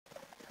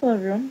Hello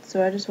everyone,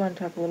 so I just want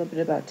to talk a little bit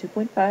about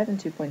 2.5 and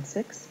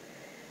 2.6.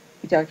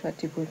 We talked about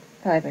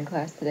 2.5 in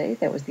class today,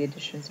 that was the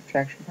addition and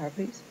subtraction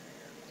properties.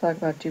 We'll talk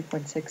about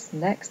 2.6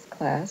 next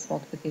class,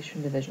 multiplication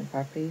and division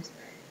properties.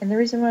 And the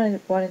reason why I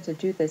wanted to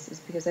do this is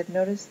because I've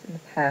noticed in the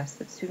past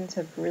that students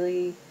have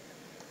really,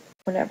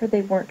 whenever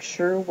they weren't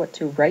sure what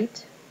to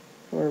write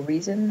for a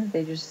reason,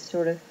 they just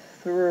sort of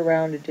threw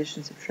around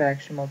addition,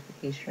 subtraction,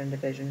 multiplication, and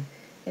division.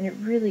 And it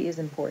really is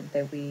important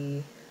that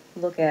we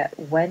look at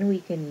when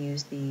we can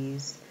use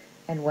these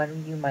and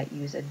when you might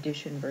use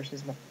addition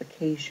versus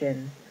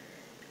multiplication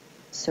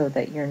so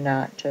that you're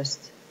not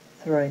just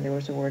throwing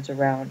those words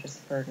around just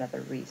for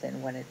another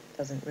reason when it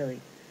doesn't really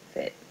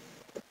fit.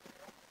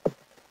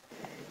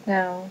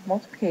 Now,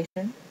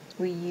 multiplication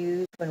we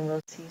use when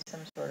we'll see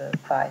some sort of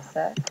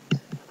bisect,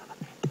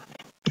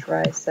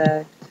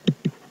 trisect,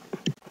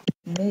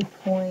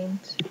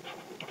 midpoint,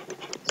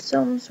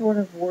 some sort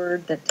of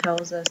word that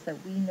tells us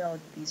that we know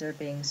that these are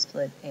being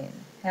split in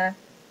half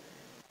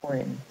or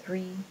in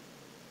 3.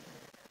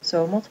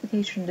 So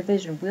multiplication and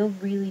division, we'll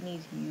really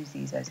need to use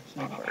these as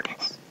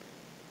keywords.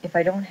 If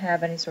I don't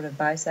have any sort of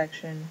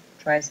bisection,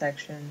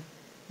 trisection,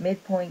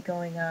 midpoint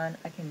going on,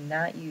 I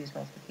cannot use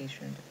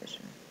multiplication and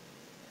division.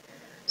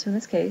 So in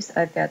this case,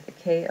 I've got the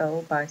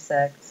KO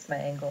bisects my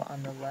angle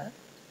on the left.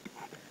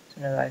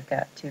 So now I've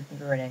got 2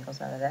 congruent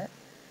angles out of that.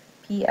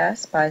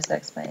 PS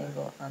bisects my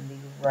angle on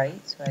the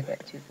right, so I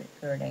get 2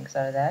 congruent angles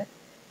out of that.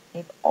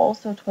 They've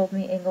also told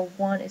me angle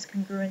 1 is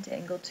congruent to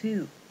angle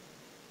 2.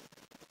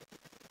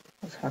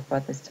 We'll talk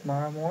about this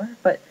tomorrow more,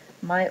 but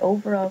my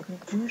overall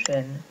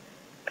conclusion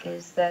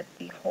is that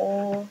the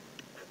whole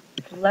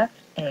left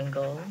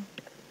angle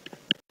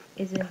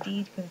is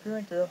indeed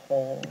congruent to the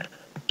whole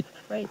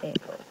right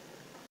angle.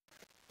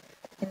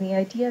 And the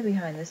idea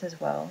behind this as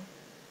well,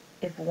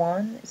 if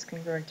 1 is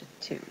congruent to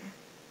 2,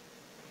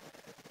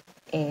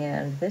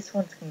 and this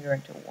one's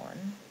congruent to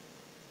 1,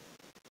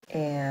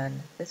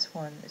 and this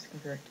one is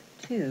congruent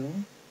to 2,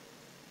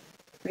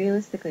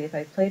 realistically, if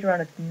I played around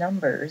with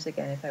numbers,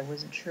 again, if I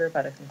wasn't sure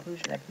about a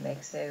conclusion I could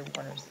make, say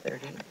 1 is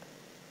 30,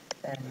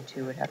 then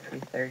 2 would have to be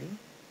 30,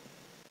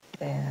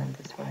 and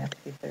this one would have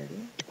to be 30,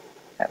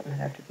 that one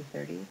would have to be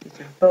 30, these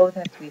would both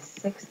have to be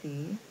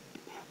 60,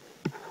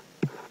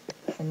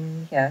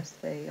 and yes,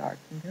 they are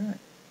congruent.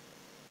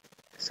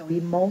 So we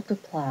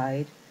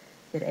multiplied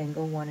at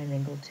angle 1 and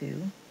angle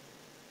 2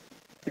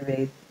 through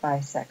a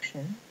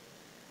bisection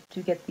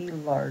to get the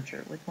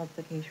larger. With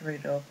multiplication, we're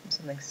going to go from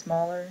something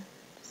smaller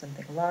to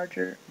something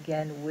larger,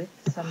 again with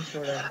some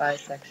sort of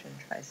bisection,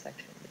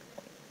 trisection,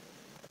 midpoint.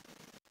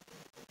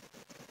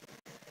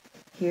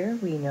 Here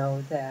we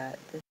know that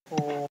this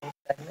whole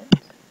segment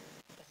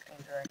is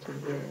congruent to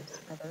this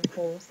other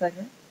whole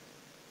segment.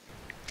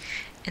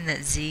 And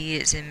that z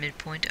is a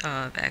midpoint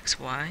of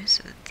xy,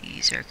 so that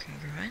these are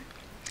congruent.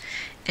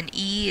 And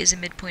E is a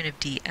midpoint of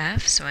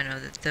DF, so I know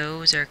that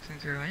those are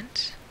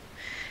congruent.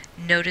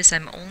 Notice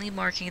I'm only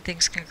marking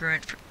things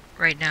congruent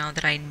right now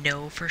that I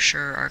know for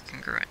sure are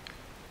congruent.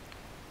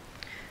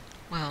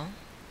 Well,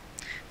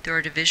 through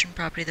our division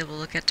property that we'll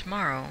look at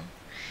tomorrow,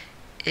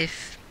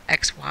 if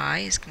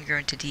XY is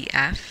congruent to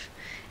DF,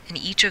 and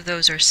each of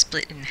those are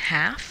split in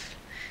half,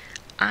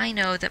 I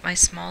know that my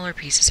smaller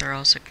pieces are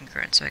also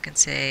congruent, so I can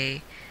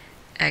say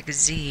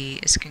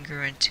XZ is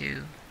congruent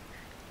to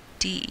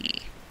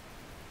DE.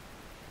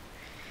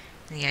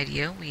 And the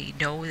idea, we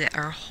know that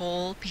our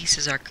whole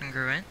pieces are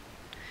congruent,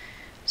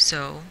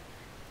 so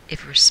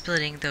if we're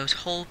splitting those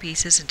whole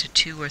pieces into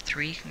 2 or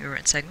 3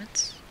 congruent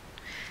segments,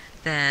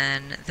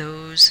 then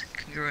those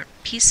congruent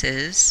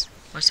pieces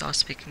must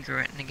also be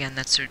congruent, and again,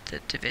 that's the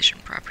division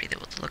property that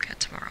we'll look at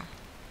tomorrow.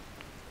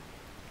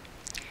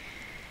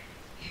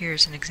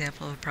 Here's an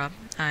example of a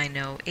problem. I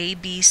know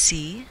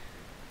ABC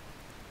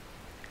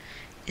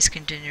is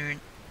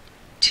congruent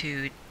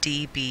to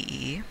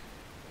DBE.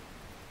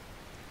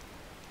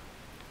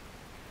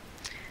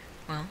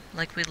 Well,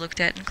 like we looked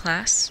at in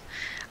class,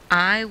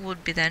 I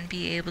would then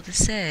be able to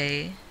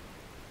say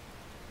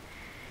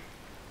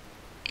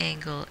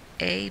angle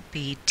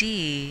ABD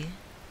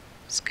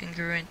is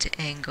congruent to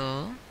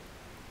angle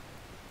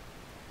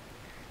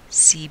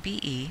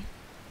CBE,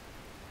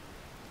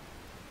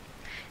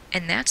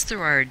 and that's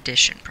through our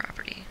addition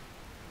property.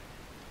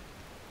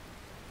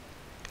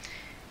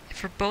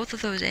 For both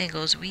of those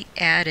angles, we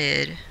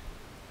added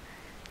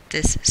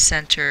this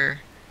center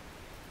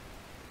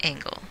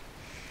angle.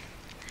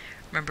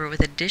 Remember,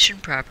 with addition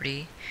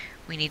property,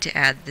 we need to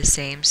add the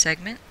same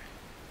segment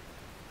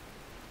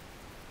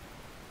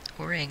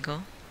or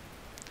angle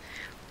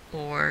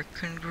or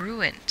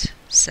congruent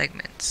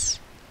segments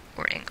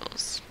or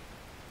angles.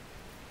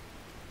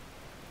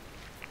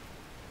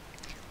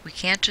 We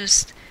can't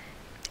just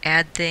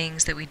add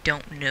things that we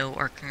don't know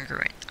are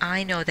congruent.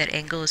 I know that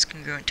angle is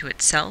congruent to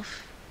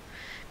itself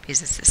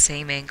because it's the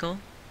same angle.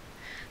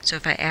 So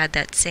if I add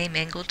that same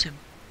angle to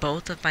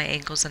both of my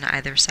angles on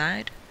either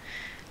side,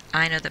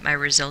 I know that my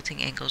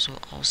resulting angles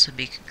will also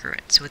be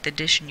congruent. So with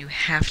addition, you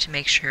have to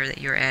make sure that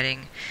you're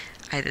adding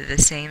either the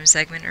same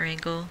segment or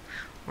angle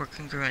or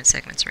congruent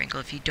segments or angle.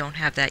 If you don't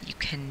have that, you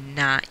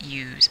cannot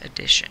use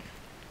addition.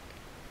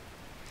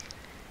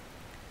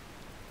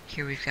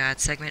 Here we've got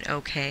segment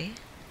OK.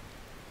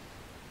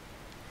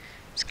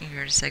 It's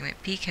congruent to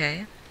segment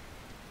PK.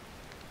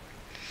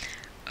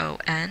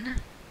 ON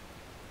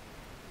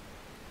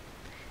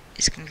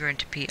is congruent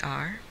to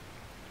PR.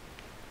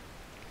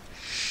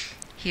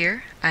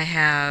 Here I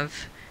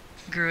have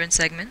congruent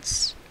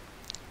segments,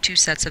 2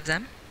 sets of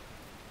them.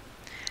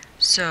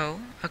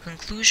 So a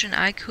conclusion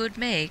I could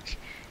make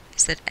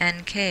is that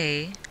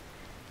NK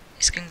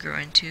is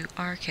congruent to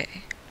RK.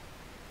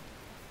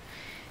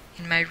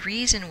 And my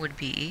reason would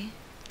be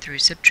through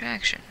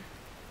subtraction.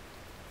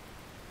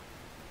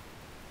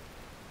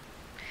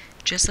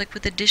 Just like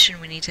with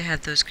addition, we need to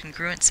have those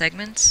congruent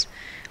segments,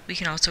 we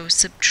can also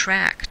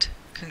subtract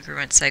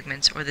congruent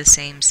segments or the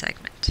same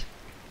segment.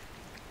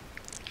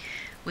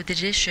 With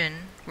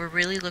addition, we're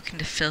really looking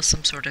to fill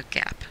some sort of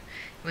gap.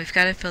 And we've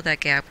got to fill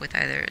that gap with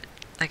either,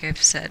 like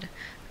I've said,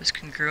 those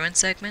congruent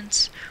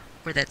segments,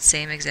 or that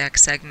same exact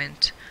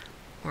segment,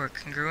 or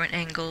congruent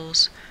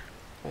angles,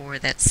 or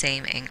that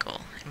same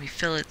angle, and we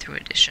fill it through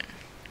addition.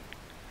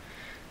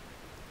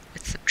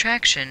 With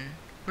subtraction,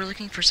 we're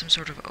looking for some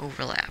sort of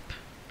overlap,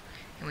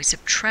 and we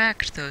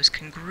subtract those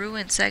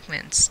congruent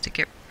segments to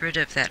get rid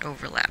of that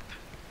overlap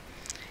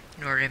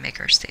in order to make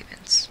our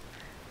statements.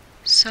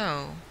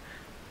 So,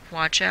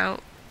 watch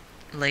out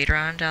later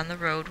on down the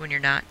road when you're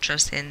not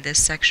just in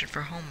this section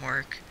for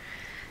homework.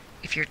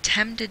 If you're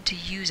tempted to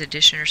use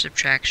addition or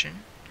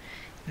subtraction,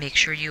 make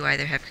sure you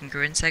either have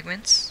congruent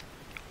segments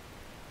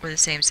or the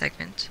same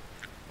segment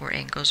or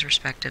angles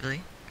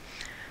respectively.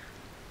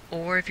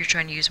 Or if you're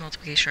trying to use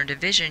multiplication or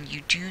division,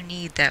 you do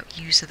need that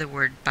use of the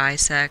word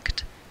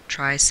bisect,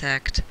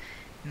 trisect,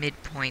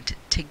 midpoint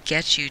to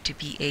get you to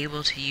be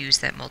able to use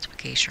that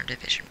multiplication or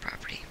division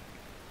property.